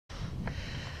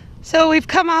So we've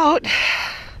come out.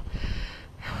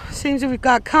 Seems we've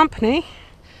got company.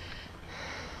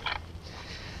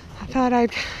 I thought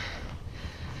I'd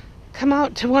come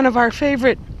out to one of our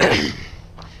favorite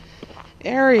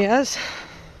areas.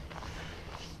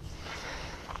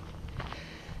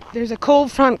 There's a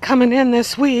cold front coming in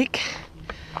this week.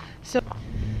 So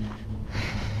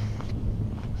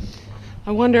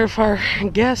I wonder if our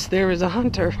guest there is a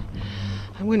hunter.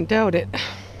 I wouldn't doubt it.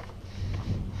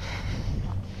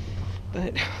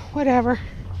 But whatever.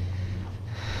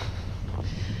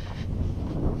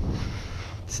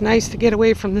 It's nice to get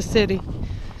away from the city.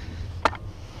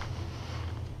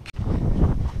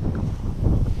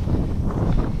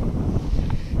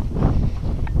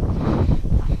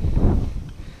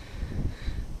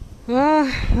 Well,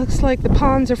 looks like the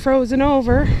ponds are frozen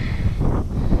over.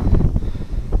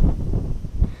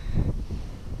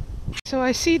 So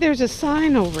I see there's a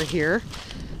sign over here,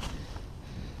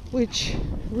 which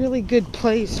really good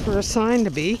place for a sign to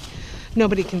be.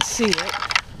 Nobody can see it.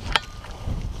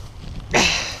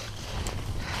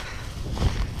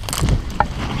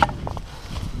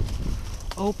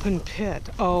 Open pit.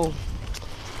 Oh,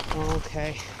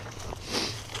 okay.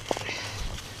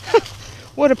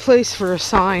 What a place for a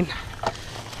sign.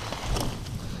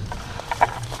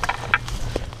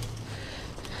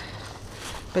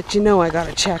 But you know I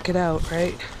gotta check it out,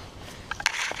 right?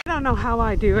 I don't know how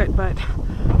I do it, but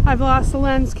I've lost the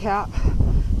lens cap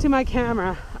to my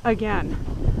camera again.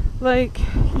 Like,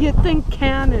 you'd think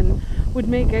Canon would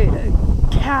make a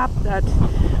cap that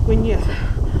when you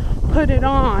put it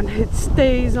on, it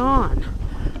stays on.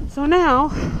 So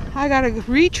now I gotta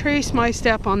retrace my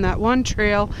step on that one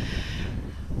trail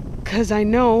because I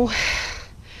know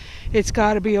it's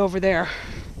gotta be over there.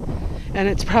 And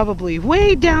it's probably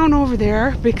way down over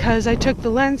there because I took the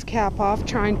lens cap off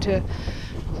trying to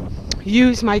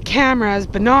use my camera as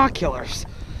binoculars.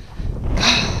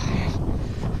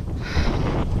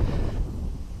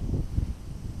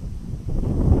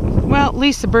 Well, at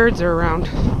least the birds are around.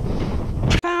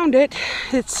 Found it.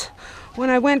 It's when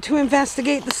I went to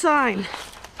investigate the sign.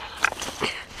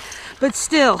 But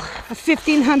still, a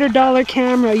 $1,500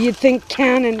 camera, you'd think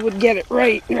Canon would get it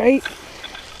right, right?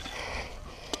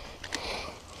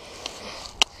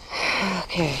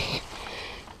 Okay,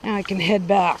 now I can head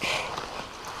back.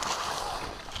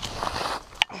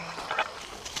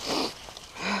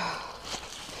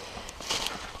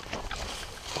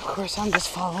 Of course, I'm just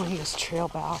following this trail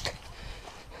back.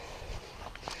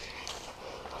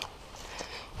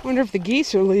 Wonder if the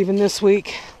geese are leaving this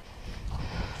week.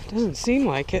 Doesn't seem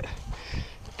like it.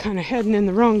 Kind of heading in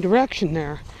the wrong direction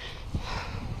there.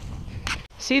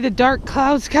 See the dark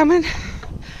clouds coming?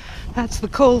 That's the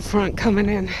cold front coming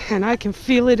in, and I can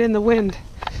feel it in the wind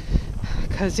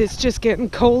because it's just getting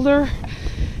colder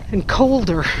and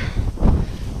colder.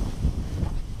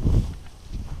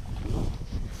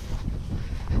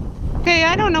 Okay,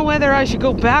 I don't know whether I should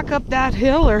go back up that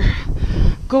hill or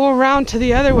go around to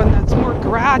the other one that's more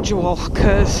gradual,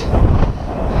 because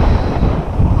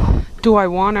do I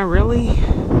want to really?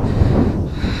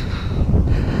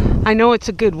 I know it's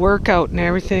a good workout and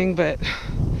everything, but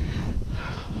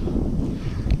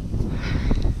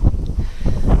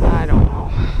I don't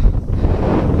know.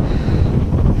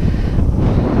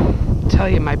 Tell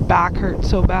you, my back hurt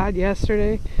so bad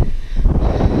yesterday.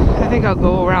 I think I'll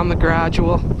go around the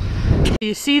gradual.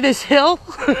 You see this hill?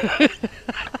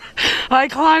 I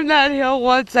climbed that hill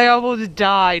once, I almost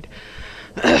died.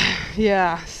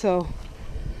 Yeah, so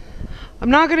I'm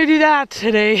not gonna do that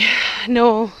today.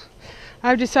 No,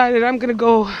 I've decided I'm gonna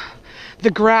go the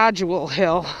gradual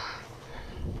hill.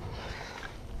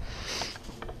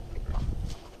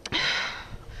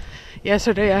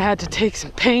 Yesterday I had to take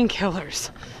some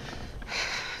painkillers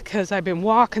because I've been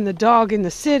walking the dog in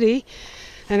the city,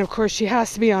 and of course she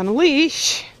has to be on a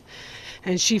leash,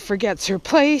 and she forgets her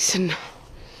place and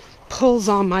pulls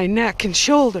on my neck and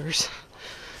shoulders.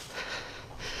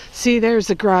 See, there's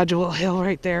the gradual hill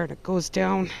right there that goes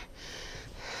down.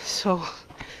 So,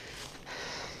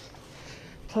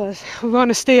 plus we want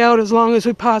to stay out as long as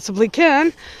we possibly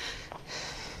can,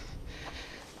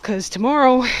 because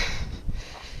tomorrow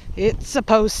it's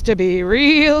supposed to be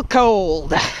real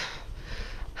cold.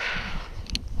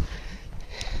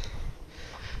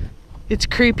 It's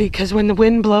creepy because when the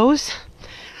wind blows,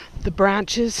 the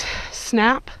branches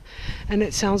snap and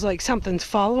it sounds like something's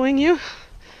following you,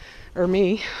 or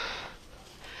me,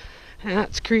 and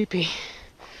that's creepy.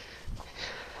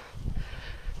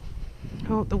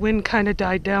 Oh, the wind kind of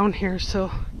died down here,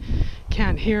 so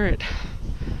can't hear it.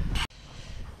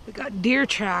 We got deer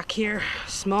track here,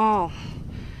 small,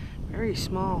 very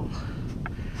small.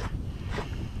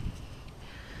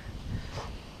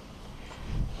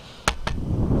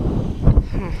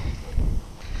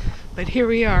 But here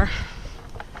we are.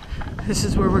 This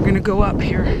is where we're gonna go up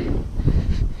here.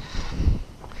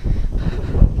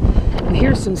 And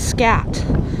here's some scat.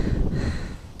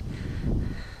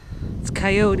 It's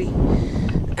coyote.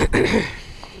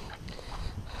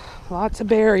 Lots of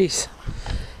berries.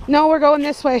 No, we're going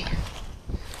this way.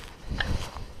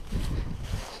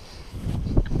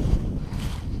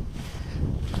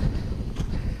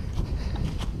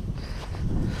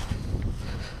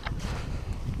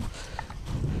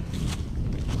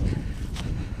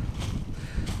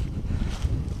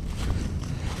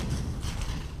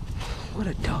 What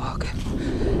a dog.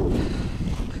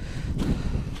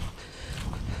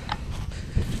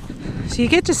 So you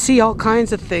get to see all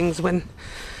kinds of things when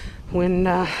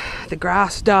the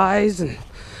grass dies and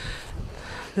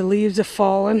the leaves have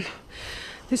fallen.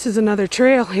 This is another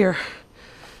trail here.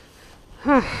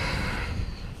 Huh.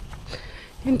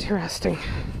 Interesting.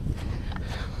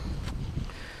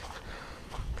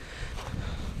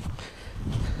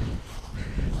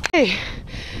 Hey,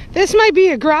 this might be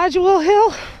a gradual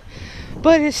hill,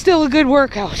 but it's still a good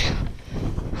workout.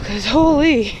 Because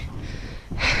holy.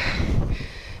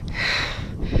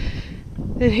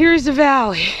 And here's the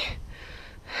valley.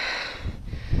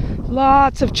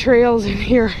 Lots of trails in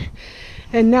here.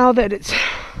 And now that it's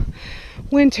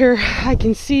winter, I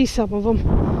can see some of them.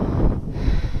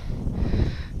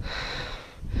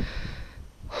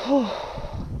 Oh.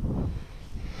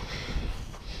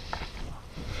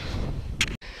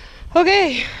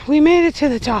 Okay, we made it to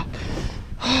the top.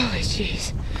 Holy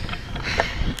jeez.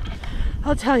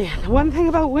 I'll tell you, the one thing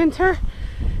about winter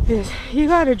is you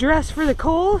gotta dress for the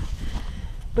cold,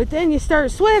 but then you start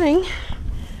sweating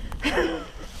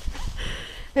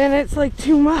and it's like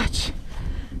too much.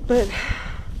 But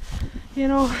you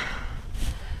know,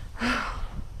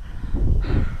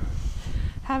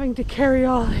 having to carry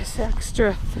all this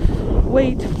extra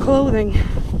weight of clothing.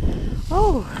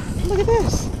 Oh, look at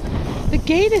this. The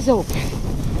gate is open.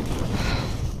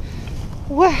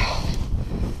 Wow,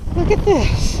 look at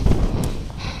this.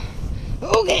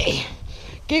 Okay,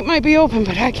 gate might be open,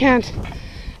 but I can't,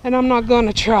 and I'm not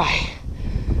gonna try.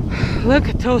 Look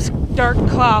at those dark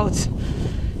clouds.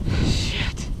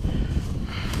 Shit.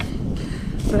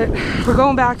 But we're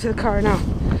going back to the car now.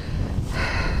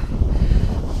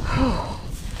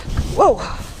 Whoa.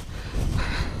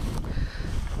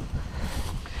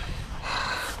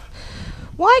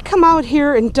 Why come out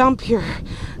here and dump your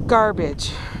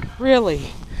garbage?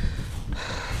 Really?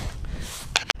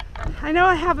 I know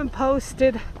I haven't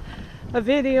posted a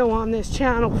video on this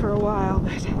channel for a while,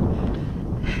 but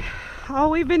all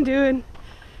we've been doing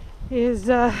is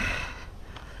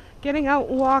getting out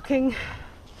and walking,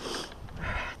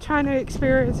 trying to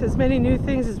experience as many new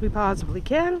things as we possibly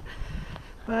can.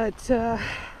 But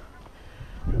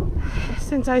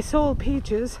since I sold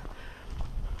peaches,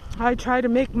 I try to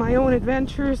make my own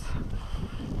adventures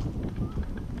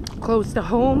close to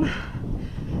home,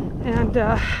 and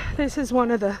this is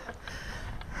one of the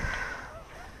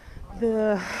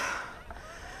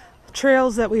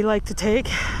trails that we like to take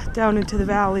down into the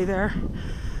valley there.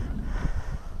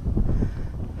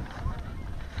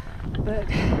 But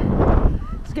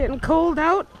it's getting cold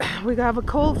out. We have a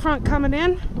cold front coming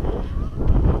in,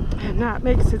 and that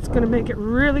makes it's going to make it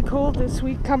really cold this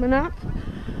week coming up.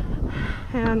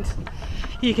 And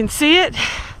you can see it,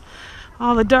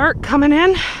 all the dark coming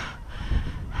in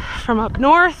from up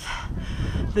north.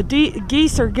 The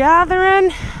geese are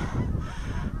gathering.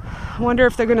 I wonder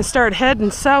if they're going to start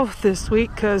heading south this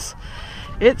week, because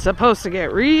it's supposed to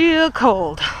get real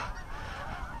cold.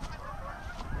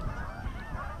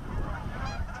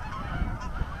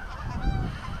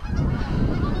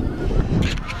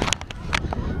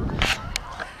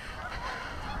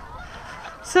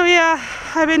 So yeah,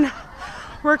 I've been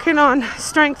working on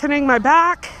strengthening my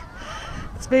back.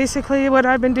 It's basically what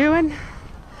I've been doing.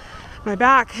 My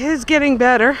back is getting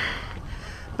better,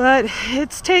 but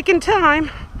it's taken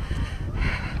time.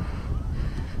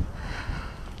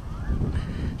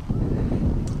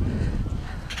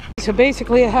 So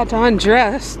basically I had to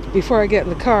undress before I get in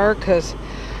the car because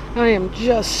I am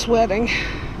just sweating.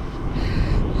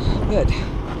 But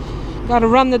gotta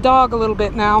run the dog a little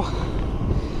bit now.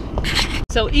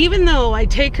 So even though I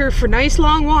take her for nice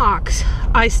long walks,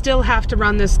 I still have to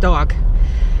run this dog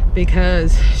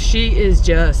because she is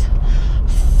just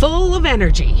full of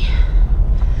energy.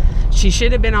 She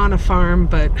should have been on a farm,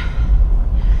 but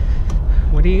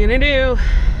what are you gonna do?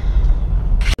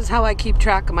 This is how I keep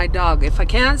track of my dog. If I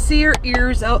can't see her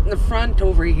ears out in the front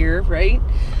over here, right?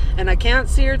 And I can't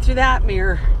see her through that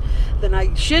mirror, then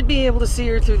I should be able to see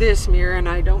her through this mirror, and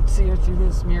I don't see her through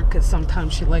this mirror because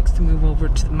sometimes she likes to move over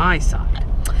to my side.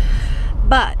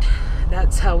 But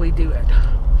that's how we do it.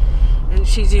 And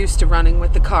she's used to running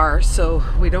with the car, so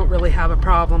we don't really have a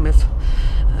problem if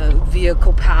a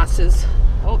vehicle passes.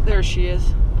 Oh, there she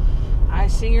is. I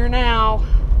see her now.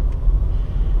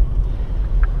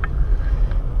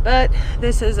 But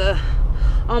this is a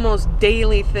almost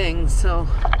daily thing, so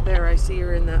there, I see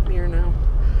her in that mirror now.